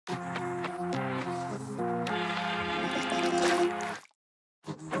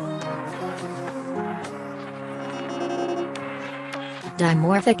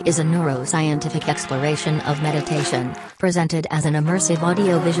Dimorphic is a neuroscientific exploration of meditation, presented as an immersive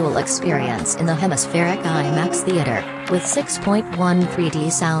audio-visual experience in the hemispheric IMAX theater, with 6.1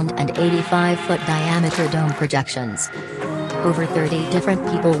 3D sound and 85-foot diameter dome projections. Over 30 different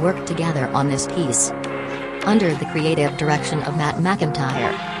people worked together on this piece, under the creative direction of Matt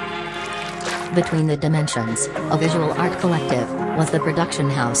McIntyre. Between the Dimensions, a visual art collective, was the production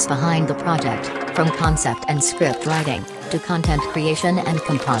house behind the project, from concept and script writing, to content creation and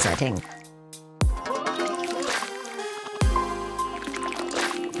compositing.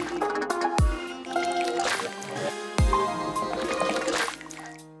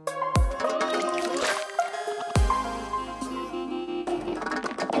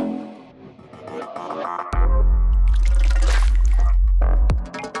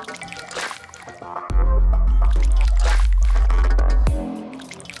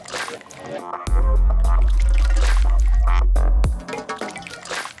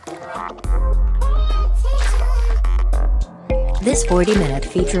 This 40-minute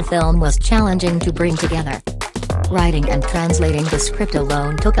feature film was challenging to bring together. Writing and translating the script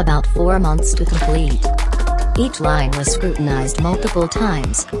alone took about 4 months to complete. Each line was scrutinized multiple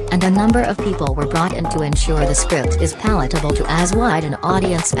times, and a number of people were brought in to ensure the script is palatable to as wide an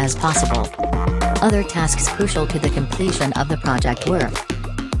audience as possible. Other tasks crucial to the completion of the project were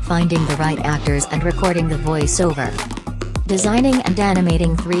finding the right actors and recording the voiceover, designing and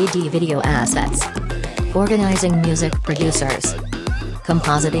animating 3D video assets, organizing music producers,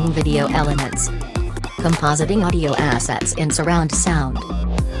 compositing video elements, compositing audio assets in surround sound,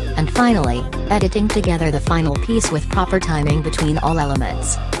 and finally, editing together the final piece with proper timing between all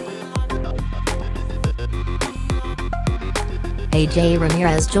elements. AJ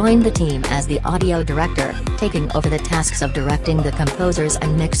Ramirez joined the team as the audio director, taking over the tasks of directing the composers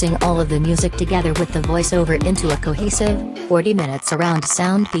and mixing all of the music together with the voiceover into a cohesive, 40-minute surround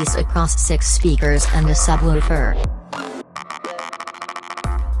sound piece across 6 speakers and a subwoofer.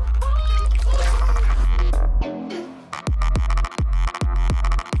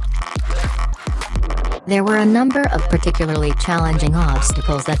 There were a number of particularly challenging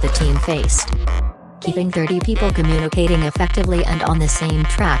obstacles that the team faced. Keeping 30 people communicating effectively and on the same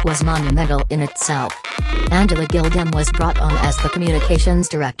track was monumental in itself. Angela Gilden was brought on as the communications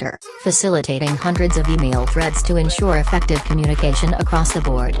director, facilitating hundreds of email threads to ensure effective communication across the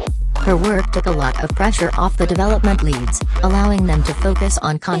board. Her work took a lot of pressure off the development leads, allowing them to focus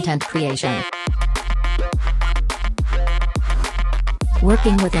on content creation.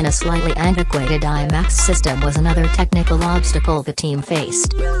 Working within a slightly antiquated IMAX system was another technical obstacle the team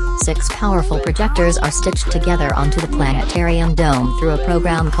faced. 6 powerful projectors are stitched together onto the planetarium dome through a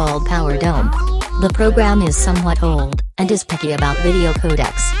program called Power Dome. The program is somewhat old, and is picky about video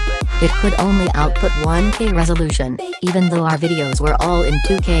codecs. It could only output 1K resolution, even though our videos were all in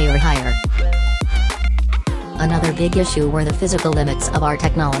 2K or higher. Another big issue were the physical limits of our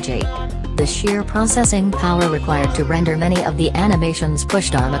technology. The sheer processing power required to render many of the animations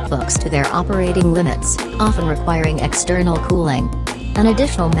pushed our MacBooks to their operating limits, often requiring external cooling. An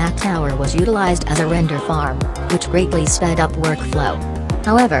additional Mac tower was utilized as a render farm, which greatly sped up workflow.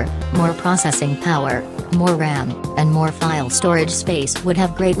 However, more processing power, more RAM, and more file storage space would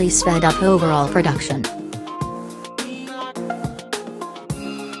have greatly sped up overall production.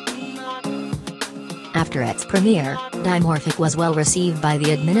 After its premiere, Dimorphic was well received by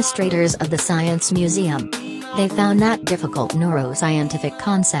the administrators of the Science Museum. They found that difficult neuroscientific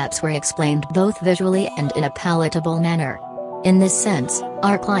concepts were explained both visually and in a palatable manner. In this sense,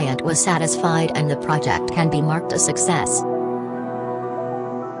 our client was satisfied and the project can be marked a success.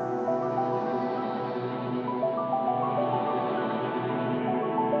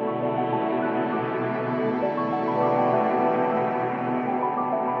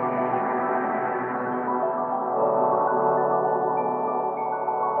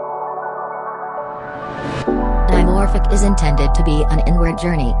 Dimorphic is intended to be an inward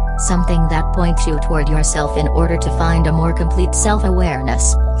journey, something that points you toward yourself in order to find a more complete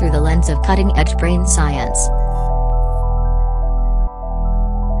self-awareness, through the lens of cutting-edge brain science.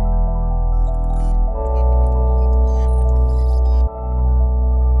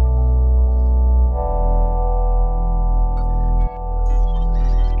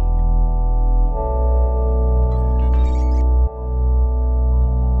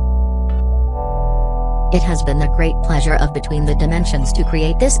 It has been the great pleasure of Between the Dimensions to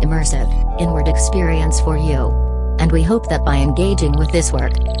create this immersive, inward experience for you. And we hope that by engaging with this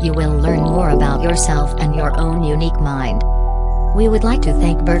work, you will learn more about yourself and your own unique mind. We would like to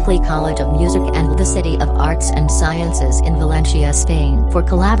thank Berklee College of Music and the City of Arts and Sciences in Valencia, Spain for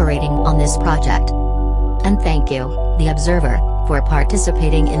collaborating on this project. And thank you, the observer, for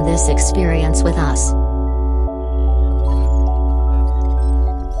participating in this experience with us.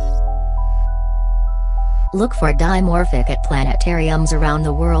 Look for Dimorphic at planetariums around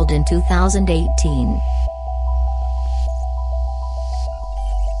the world in 2018.